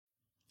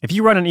If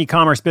you run an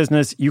e-commerce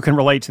business, you can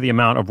relate to the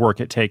amount of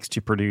work it takes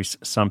to produce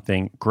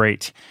something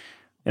great.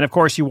 And of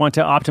course, you want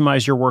to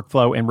optimize your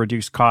workflow and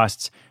reduce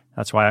costs.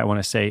 That's why I want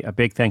to say a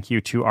big thank you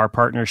to our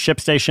partner,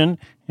 ShipStation,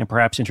 and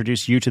perhaps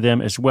introduce you to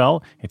them as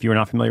well. If you're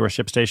not familiar with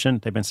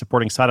ShipStation, they've been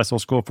supporting Side Hustle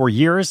School for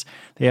years.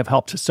 They have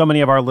helped so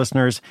many of our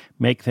listeners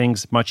make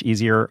things much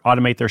easier,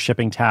 automate their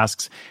shipping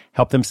tasks,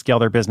 help them scale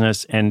their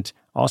business, and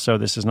also,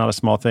 this is not a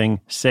small thing,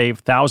 save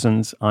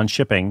thousands on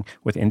shipping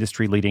with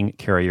industry-leading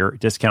carrier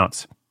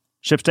discounts.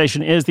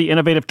 ShipStation is the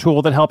innovative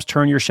tool that helps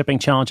turn your shipping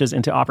challenges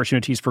into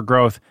opportunities for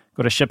growth.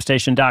 Go to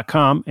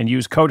ShipStation.com and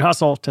use code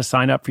HUSTLE to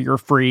sign up for your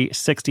free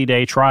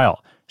 60-day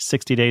trial.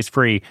 60 days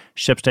free.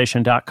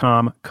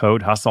 ShipStation.com,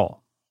 code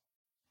HUSTLE.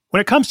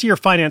 When it comes to your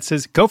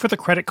finances, go for the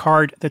credit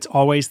card that's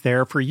always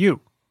there for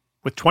you.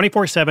 With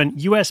 24/7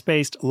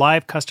 US-based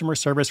live customer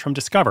service from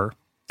Discover,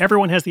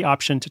 everyone has the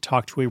option to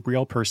talk to a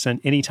real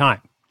person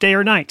anytime, day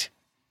or night.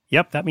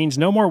 Yep, that means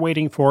no more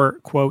waiting for,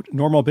 quote,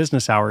 normal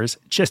business hours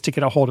just to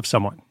get a hold of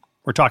someone.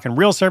 We're talking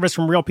real service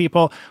from real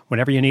people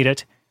whenever you need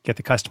it. Get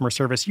the customer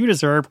service you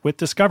deserve with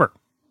Discover.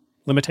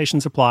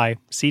 Limitations apply.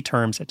 See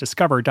terms at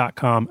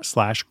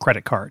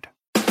discover.com/creditcard.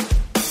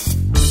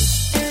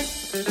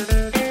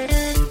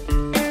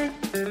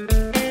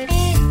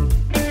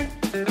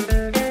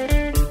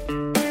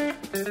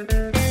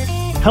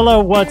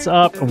 Hello, what's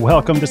up?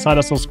 Welcome to Side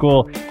Hustle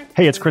School.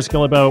 Hey, it's Chris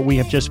Guillebeau. We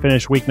have just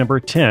finished week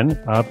number 10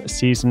 of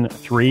season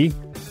 3.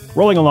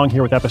 Rolling along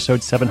here with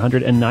episode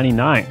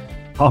 799.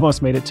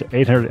 Almost made it to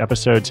 800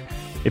 episodes.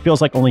 It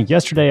feels like only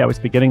yesterday I was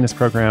beginning this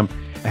program.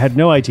 I had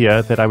no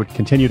idea that I would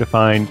continue to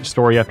find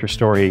story after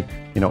story,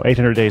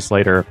 800 days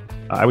later.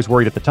 I was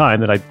worried at the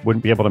time that I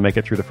wouldn't be able to make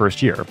it through the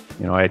first year.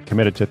 I had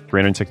committed to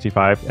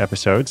 365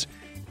 episodes,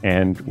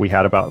 and we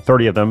had about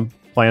 30 of them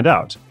planned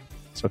out.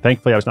 So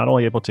thankfully, I was not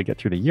only able to get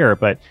through the year,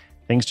 but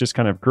things just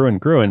kind of grew and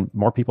grew, and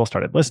more people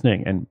started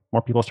listening, and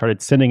more people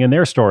started sending in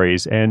their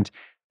stories. And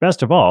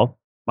best of all,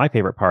 my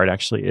favorite part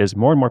actually is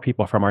more and more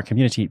people from our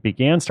community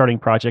began starting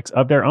projects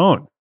of their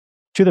own,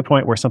 to the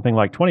point where something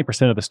like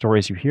 20% of the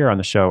stories you hear on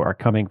the show are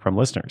coming from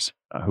listeners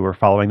who are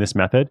following this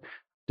method,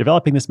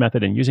 developing this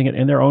method, and using it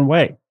in their own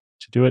way,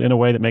 to do it in a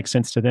way that makes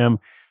sense to them,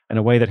 in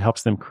a way that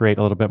helps them create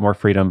a little bit more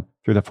freedom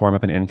through the form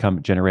of an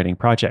income-generating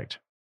project.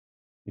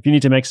 If you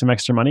need to make some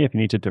extra money, if you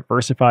need to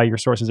diversify your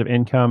sources of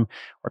income,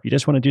 or if you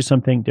just want to do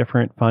something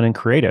different, fun, and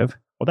creative,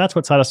 well, that's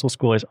what Side Hustle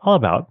School is all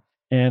about.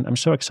 And I'm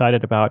so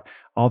excited about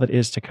all that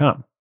is to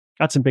come.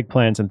 Got some big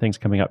plans and things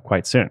coming up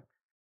quite soon.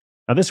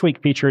 Now, this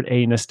week featured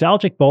a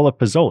nostalgic bowl of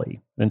Pozole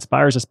that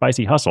inspires a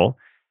spicy hustle,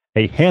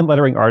 a hand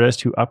lettering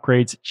artist who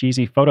upgrades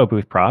cheesy photo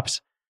booth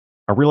props,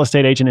 a real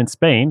estate agent in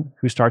Spain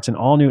who starts an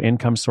all-new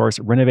income source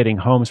renovating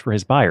homes for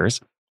his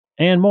buyers,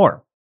 and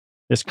more.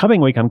 This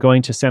coming week, I'm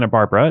going to Santa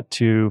Barbara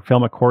to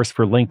film a course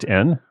for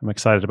LinkedIn. I'm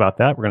excited about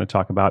that. We're going to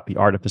talk about the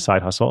art of the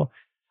side hustle.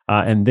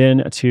 And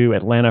then to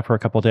Atlanta for a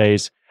couple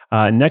days.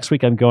 Next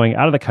week, I'm going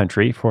out of the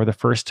country for the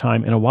first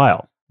time in a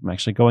while. I'm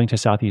actually going to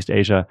Southeast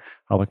Asia.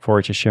 I'll look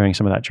forward to sharing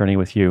some of that journey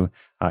with you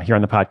here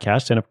on the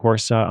podcast and, of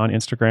course, on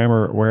Instagram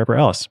or wherever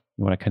else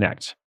you want to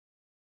connect.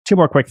 Two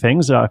more quick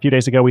things. A few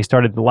days ago, we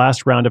started the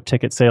last round of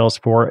ticket sales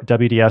for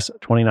WDS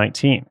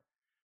 2019.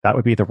 That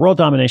would be the World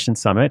Domination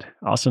Summit,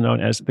 also known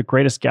as the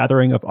greatest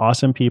gathering of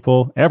awesome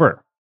people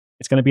ever.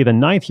 It's going to be the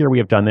 9th year we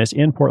have done this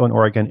in Portland,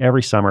 Oregon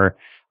every summer.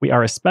 We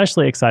are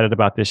especially excited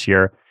about this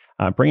year,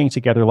 bringing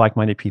together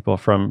like-minded people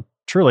from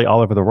truly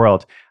all over the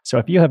world. So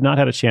if you have not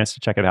had a chance to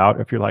check it out,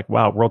 if you're like,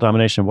 wow, World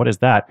Domination, what is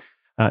that?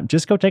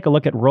 Just go take a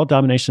look at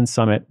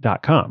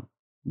worlddominationsummit.com.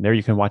 There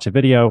you can watch a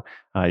video.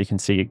 You can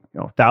see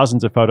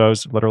thousands of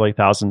photos, literally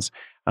thousands,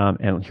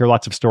 and hear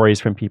lots of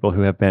stories from people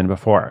who have been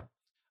before.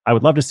 I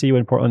would love to see you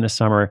in Portland this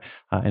summer.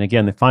 And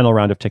again, the final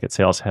round of ticket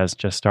sales has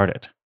just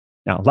started.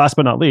 Now, last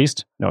but not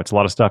least, it's a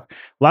lot of stuff.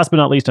 Last but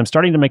not least, I'm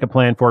starting to make a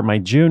plan for my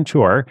June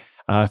tour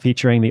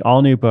featuring the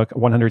all-new book,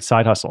 100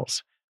 Side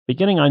Hustles.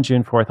 Beginning on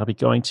June 4th, I'll be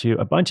going to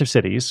a bunch of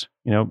cities,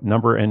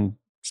 number and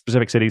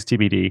specific cities,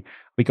 TBD.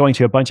 I'll be going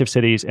to a bunch of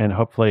cities, and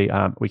hopefully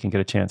we can get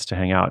a chance to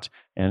hang out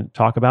and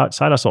talk about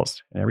side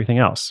hustles and everything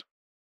else.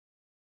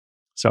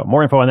 So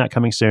more info on that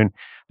coming soon.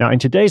 Now, in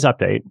today's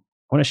update,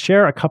 I want to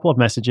share a couple of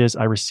messages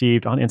I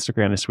received on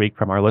Instagram this week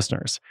from our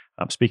listeners.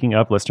 Speaking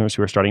of listeners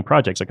who are starting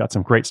projects, I got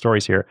some great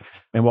stories here.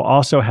 And we'll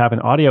also have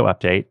an audio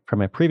update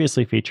from a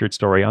previously featured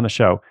story on the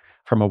show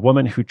from a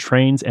woman who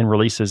trains and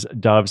releases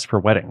doves for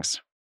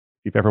weddings.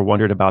 If you've ever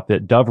wondered about the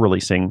dove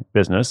releasing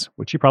business,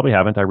 which you probably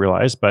haven't, I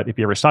realize, but if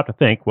you ever stop to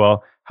think,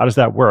 well, how does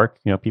that work?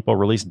 People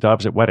release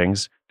doves at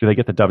weddings. Do they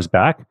get the doves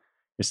back?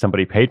 Is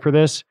somebody paid for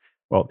this?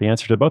 Well, the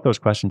answer to both those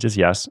questions is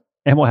yes.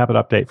 And we'll have an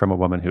update from a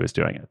woman who is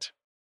doing it.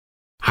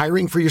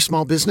 Hiring for your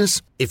small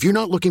business? If you're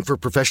not looking for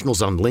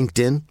professionals on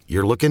LinkedIn,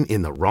 you're looking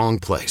in the wrong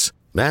place.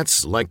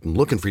 That's like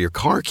looking for your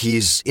car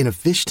keys in a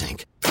fish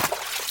tank.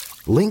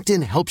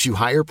 LinkedIn helps you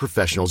hire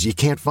professionals you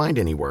can't find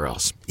anywhere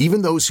else,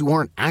 even those who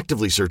aren't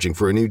actively searching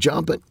for a new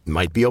job but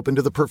might be open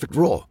to the perfect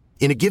role.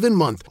 In a given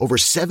month, over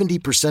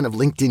 70% of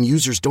LinkedIn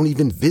users don't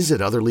even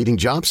visit other leading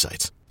job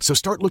sites. So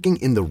start looking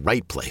in the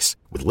right place.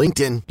 With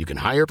LinkedIn, you can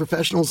hire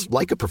professionals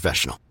like a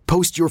professional.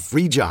 Post your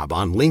free job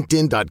on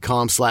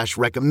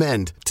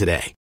linkedin.com/recommend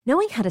today.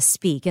 Knowing how to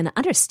speak and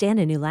understand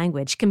a new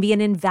language can be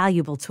an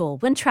invaluable tool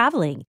when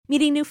traveling,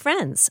 meeting new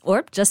friends,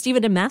 or just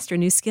even to master a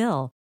new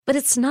skill. But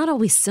it's not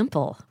always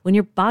simple when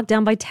you're bogged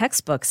down by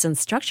textbooks and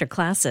structured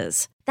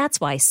classes. That's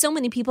why so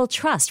many people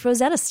trust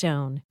Rosetta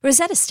Stone.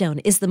 Rosetta Stone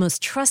is the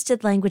most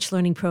trusted language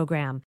learning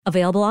program,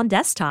 available on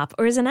desktop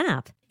or as an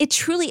app. It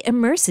truly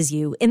immerses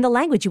you in the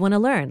language you want to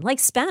learn, like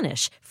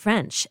Spanish,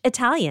 French,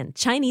 Italian,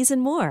 Chinese,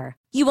 and more.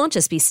 You won't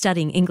just be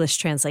studying English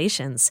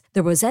translations.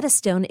 The Rosetta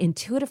Stone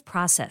intuitive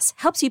process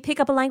helps you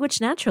pick up a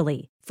language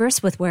naturally,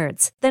 first with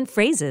words, then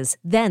phrases,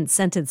 then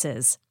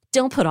sentences.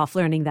 Don't put off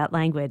learning that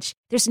language.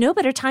 There's no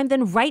better time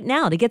than right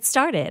now to get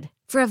started.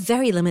 For a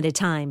very limited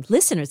time,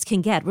 listeners can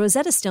get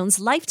Rosetta Stone's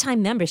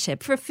lifetime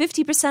membership for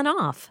 50%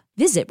 off.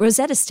 Visit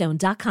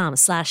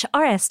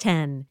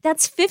rosettastone.com/rs10.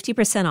 That's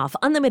 50% off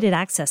unlimited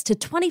access to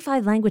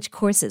 25 language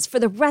courses for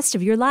the rest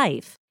of your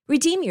life.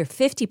 Redeem your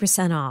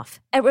 50%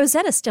 off at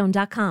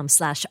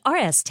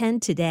rosettastone.com/rs10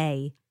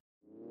 today.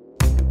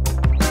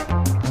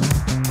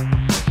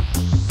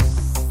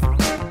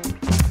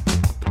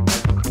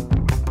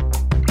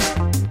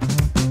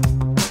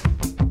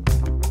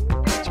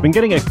 I've been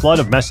getting a flood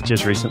of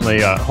messages recently,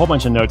 a whole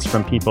bunch of notes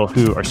from people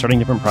who are starting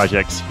different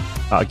projects.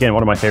 Again,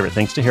 one of my favorite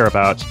things to hear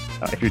about.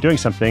 If you're doing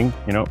something,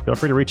 feel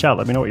free to reach out.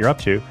 Let me know what you're up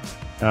to.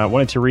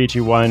 Wanted to read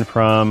you one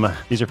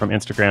these are from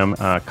Instagram,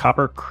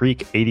 Copper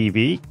Creek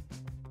ADV.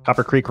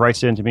 Copper Creek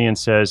writes in to me and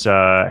says,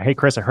 hey,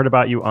 Chris, I heard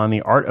about you on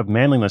the Art of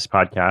Manliness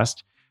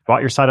podcast.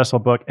 Bought your side hustle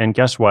book, and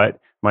guess what?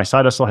 My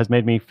side hustle has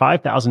made me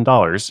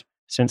 $5,000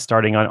 since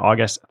starting on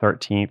August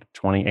 13th,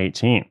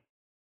 2018.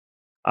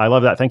 I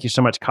love that. Thank you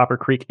so much, Copper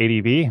Creek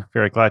ADV.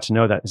 Very glad to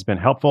know that has been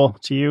helpful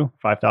to you.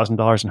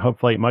 $5,000 and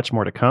hopefully much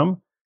more to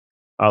come.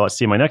 Let's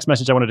see. My next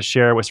message I wanted to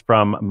share was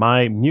from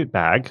My Mute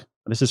Bag.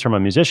 This is from a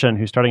musician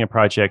who's starting a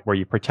project where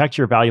you protect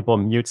your valuable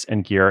mutes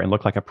and gear and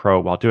look like a pro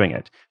while doing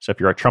it. So if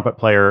you're a trumpet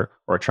player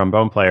or a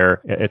trombone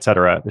player,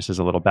 etc., this is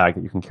a little bag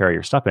that you can carry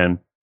your stuff in.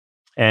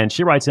 And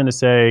she writes in to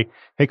say,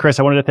 hey, Chris,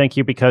 I wanted to thank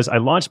you because I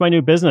launched my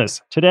new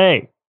business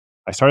today.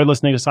 I started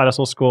listening to Side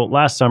Hustle School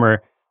last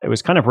summer. It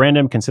was kind of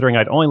random considering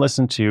I'd only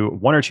listened to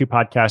one or two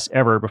podcasts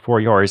ever before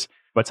yours,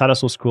 but Side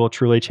Hustle School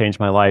truly changed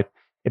my life.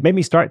 It made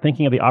me start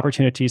thinking of the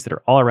opportunities that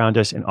are all around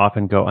us and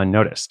often go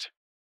unnoticed.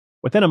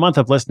 Within a month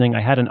of listening, I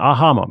had an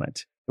aha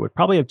moment. It would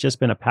probably have just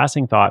been a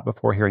passing thought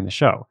before hearing the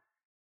show.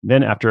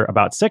 Then after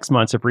about 6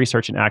 months of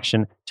research and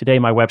action, today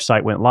my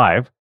website went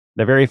live.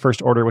 The very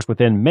first order was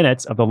within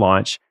minutes of the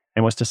launch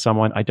and was to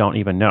someone I don't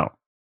even know.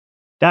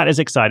 That is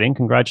exciting.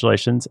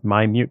 Congratulations,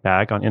 My Mute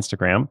Bag on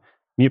Instagram.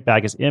 Mute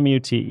Bag is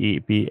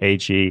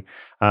MUTEBAG.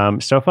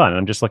 So fun.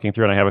 I'm just looking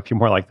through and I have a few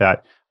more like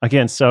that.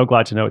 Again, so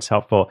glad to know it's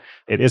helpful.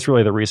 It is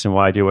really the reason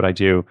why I do what I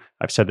do.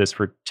 I've said this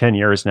for 10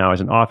 years now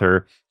as an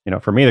author.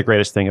 For me, the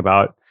greatest thing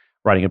about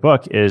writing a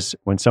book is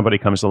when somebody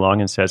comes along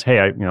and says, hey,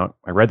 I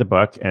read the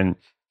book, and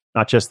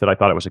not just that I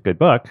thought it was a good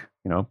book,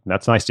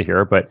 that's nice to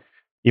hear, but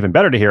even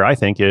better to hear, I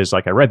think, is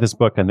like I read this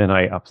book and then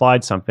I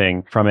applied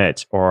something from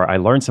it, or I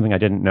learned something I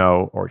didn't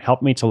know, or it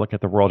helped me to look at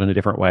the world in a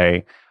different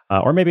way.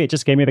 Or maybe it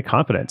just gave me the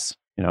confidence,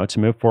 to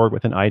move forward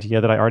with an idea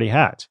that I already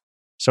had.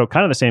 So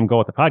kind of the same goal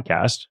with the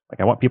podcast.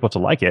 Like I want people to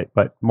like it,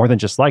 but more than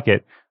just like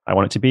it, I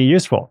want it to be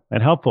useful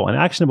and helpful and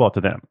actionable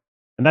to them.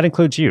 And that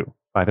includes you,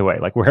 by the way,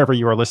 like wherever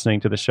you are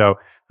listening to the show,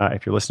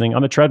 if you're listening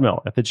on the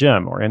treadmill, at the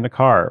gym, or in the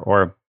car,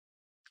 or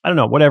I don't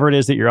know, whatever it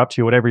is that you're up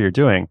to, whatever you're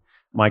doing,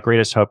 my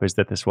greatest hope is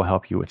that this will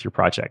help you with your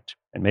project.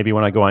 And maybe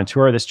when I go on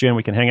tour this June,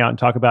 we can hang out and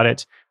talk about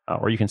it,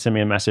 or you can send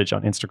me a message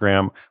on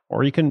Instagram,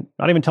 or you can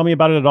not even tell me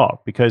about it at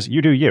all, because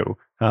you do you.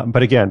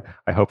 But again,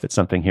 I hope that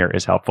something here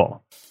is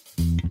helpful.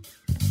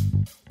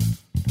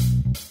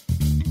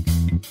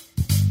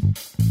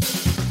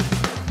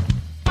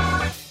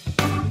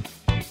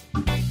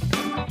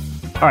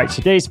 All right,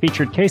 today's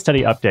featured case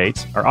study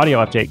update, our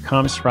audio update,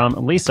 comes from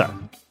Lisa,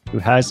 who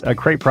has a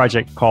great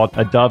project called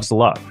A Dove's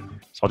Love.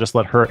 So I'll just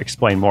let her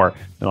explain more,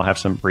 and I'll have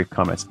some brief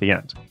comments at the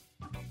end.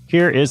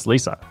 Here is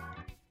Lisa.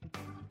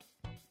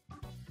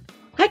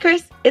 Hi,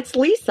 Chris. It's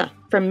Lisa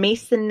from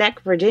Mason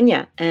Neck,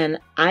 Virginia, and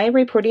I'm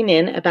reporting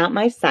in about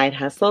my side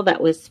hustle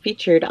that was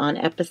featured on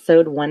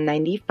episode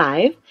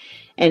 195.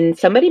 And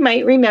somebody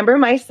might remember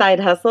my side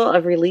hustle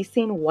of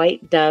releasing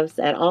white doves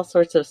at all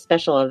sorts of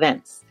special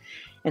events.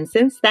 And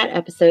since that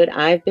episode,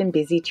 I've been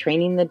busy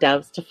training the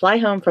doves to fly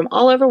home from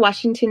all over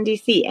Washington,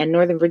 D.C. and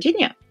Northern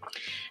Virginia.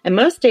 And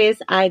most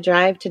days I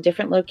drive to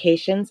different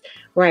locations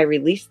where I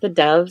release the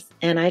doves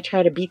and I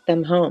try to beat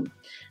them home.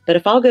 But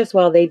if all goes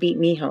well, they beat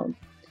me home.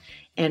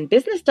 And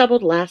business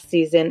doubled last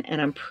season,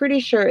 and I'm pretty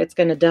sure it's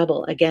going to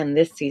double again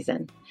this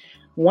season.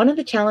 One of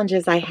the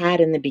challenges I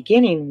had in the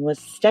beginning was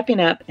stepping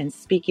up and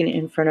speaking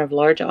in front of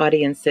large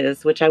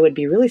audiences, which I would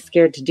be really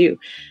scared to do.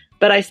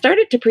 But I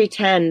started to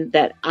pretend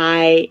that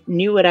I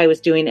knew what I was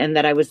doing and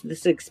that I was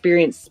this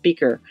experienced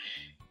speaker.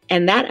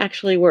 And that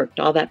actually worked,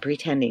 all that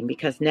pretending,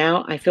 because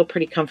now I feel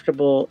pretty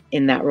comfortable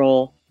in that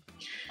role.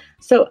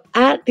 So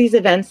at these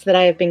events that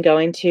I have been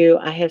going to,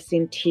 I have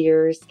seen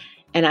tears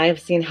and I have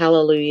seen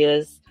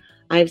hallelujahs.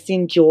 I have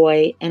seen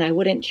joy, and I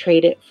wouldn't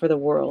trade it for the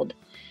world.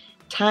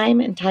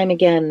 Time and time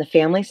again, the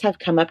families have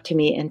come up to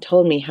me and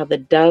told me how the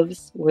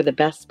doves were the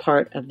best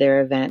part of their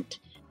event.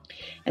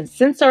 And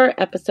since our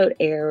episode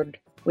aired,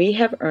 we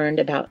have earned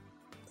about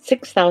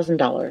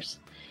 $6,000.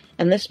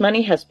 And this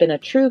money has been a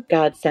true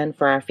godsend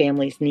for our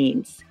family's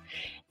needs.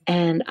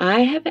 And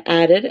I have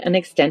added an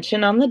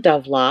extension on the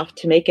Dove Loft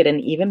to make it an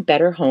even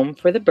better home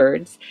for the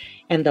birds.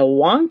 And the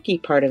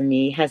wonky part of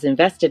me has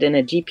invested in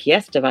a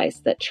GPS device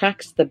that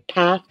tracks the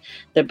path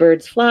the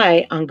birds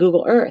fly on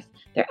Google Earth,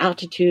 their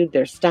altitude,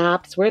 their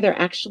stops, where they're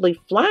actually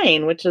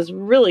flying, which is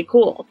really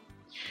cool.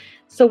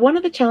 So one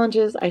of the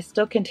challenges I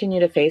still continue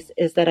to face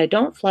is that I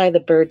don't fly the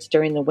birds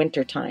during the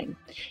winter time.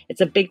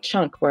 It's a big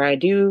chunk where I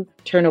do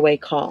turn away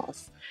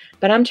calls.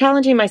 But I'm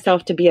challenging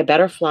myself to be a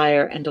better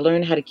flyer and to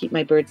learn how to keep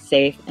my birds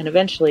safe, and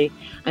eventually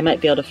I might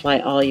be able to fly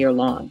all year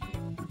long.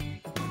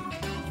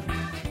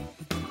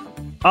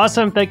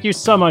 Awesome. Thank you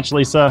so much,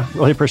 Lisa.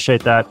 Really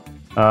appreciate that.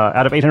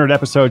 Out of 800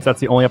 episodes,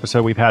 that's the only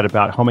episode we've had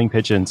about homing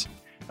pigeons,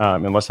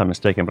 unless I'm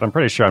mistaken. But I'm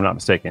pretty sure I'm not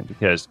mistaken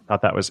because I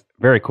thought that was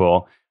very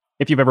cool.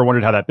 If you've ever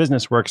wondered how that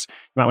business works, you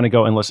might want to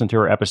go and listen to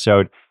our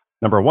episode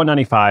number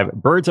 195,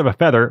 Birds of a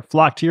Feather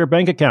Flock to Your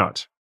Bank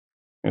Account.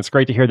 And it's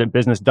great to hear that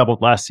business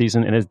doubled last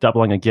season and is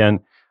doubling again.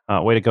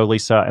 Way to go,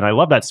 Lisa. And I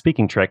love that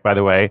speaking trick, by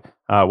the way.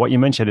 What you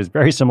mentioned is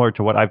very similar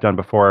to what I've done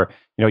before.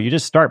 You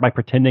just start by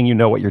pretending you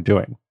know what you're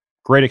doing.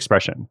 Great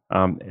expression.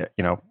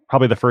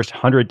 Probably the first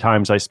 100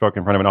 times I spoke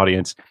in front of an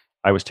audience,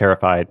 I was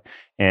terrified.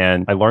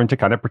 And I learned to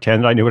kind of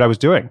pretend that I knew what I was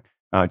doing,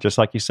 just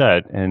like you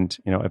said. And,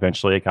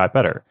 eventually it got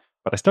better.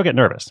 But I still get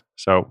nervous.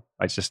 So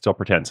I just still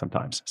pretend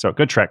sometimes. So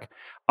good trick.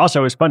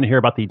 Also, it's fun to hear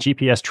about the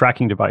GPS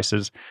tracking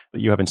devices that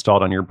you have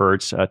installed on your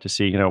birds to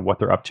see, what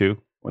they're up to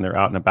when they're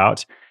out and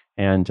about.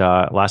 And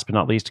last but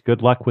not least,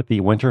 good luck with the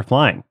winter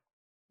flying.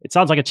 It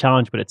sounds like a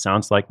challenge, but it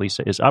sounds like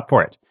Lisa is up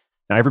for it.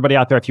 Now, everybody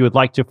out there, if you would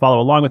like to follow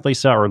along with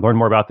Lisa or learn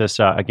more about this,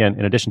 again,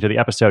 in addition to the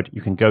episode,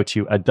 you can go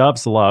to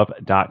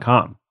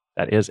adoveslove.com.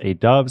 That is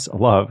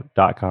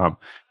adoveslove.com.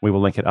 We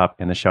will link it up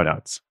in the show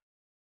notes.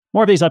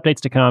 More of these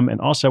updates to come.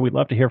 And also, we'd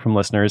love to hear from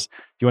listeners.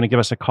 If you want to give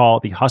us a call,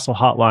 the Hustle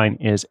hotline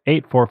is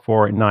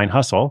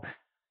 844-9HUSTLE.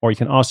 Or you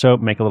can also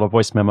make a little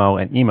voice memo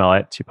and email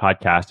it to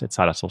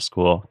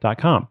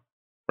podcast@sidehustleschool.com.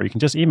 Or you can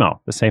just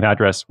email the same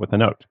address with a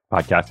note,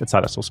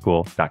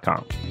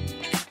 podcast@sidehustleschool.com.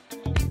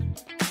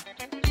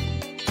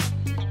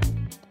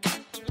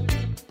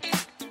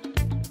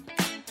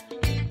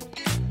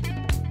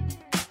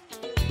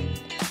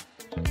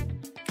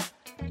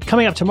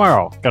 Coming up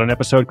tomorrow, got an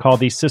episode called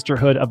The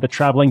Sisterhood of the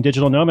Traveling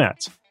Digital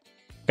Nomads.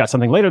 Got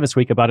something later this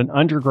week about an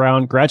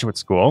underground graduate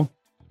school,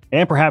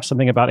 and perhaps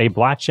something about a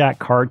blackjack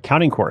card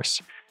counting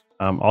course.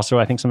 Also,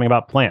 I think something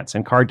about plants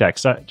and card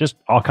decks, just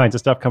all kinds of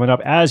stuff coming up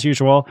as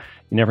usual.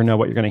 You never know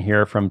what you're going to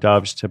hear, from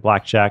doves to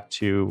blackjack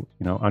to,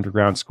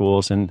 underground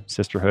schools and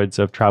sisterhoods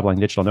of traveling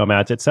digital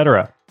nomads,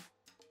 etc.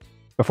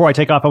 Before I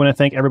take off, I want to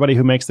thank everybody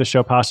who makes this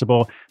show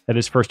possible. That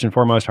is first and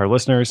foremost our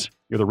listeners.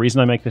 You're the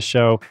reason I make this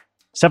show.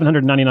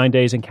 799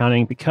 days and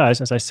counting,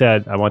 because, as I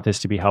said, I want this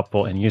to be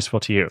helpful and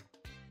useful to you.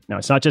 Now,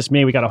 it's not just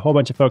me. We got a whole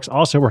bunch of folks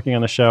also working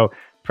on the show,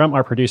 from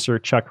our producer,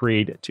 Chuck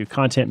Reed, to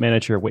content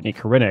manager, Whitney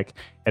Korinek,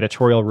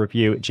 editorial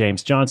review,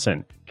 James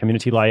Johnson,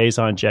 community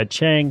liaison, Jed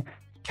Chang,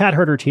 cat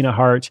herder, Tina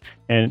Hart,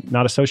 and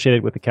not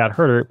associated with the cat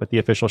herder, but the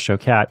official show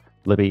cat,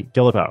 Libby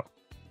Guillebeau.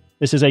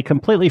 This is a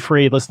completely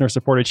free,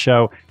 listener-supported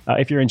show.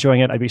 If you're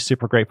enjoying it, I'd be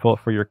super grateful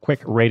for your quick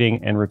rating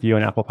and review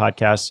on Apple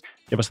Podcasts.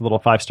 Give us a little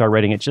 5-star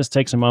rating. It just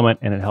takes a moment,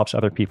 and it helps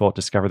other people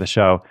discover the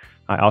show.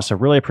 I also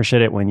really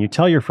appreciate it when you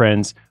tell your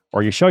friends,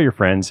 or you show your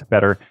friends,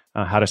 better,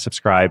 how to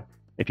subscribe.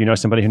 If you know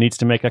somebody who needs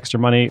to make extra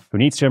money, who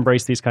needs to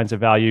embrace these kinds of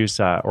values,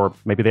 or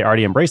maybe they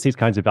already embrace these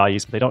kinds of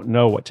values, but they don't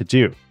know what to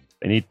do.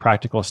 They need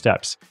practical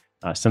steps.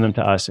 Send them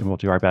to us, and we'll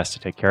do our best to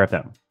take care of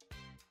them.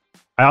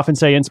 I often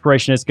say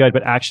inspiration is good,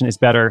 but action is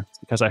better. It's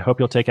because I hope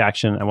you'll take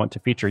action. I want to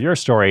feature your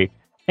story,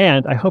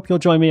 and I hope you'll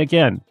join me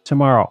again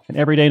tomorrow and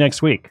every day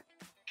next week.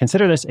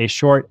 Consider this a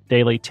short,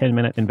 daily,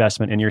 10-minute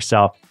investment in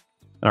yourself.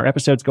 And our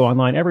episodes go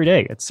online every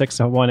day at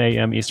 6:01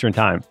 a.m. Eastern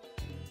Time.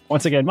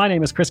 Once again, my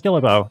name is Chris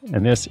Guillebeau,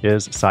 and this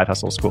is Side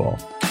Hustle School.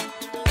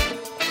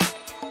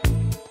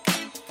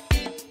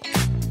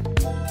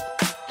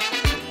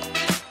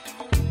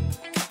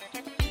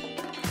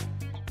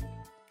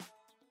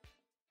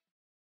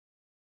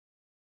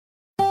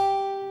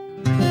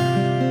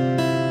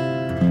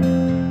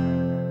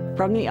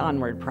 From the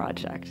Onward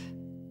Project.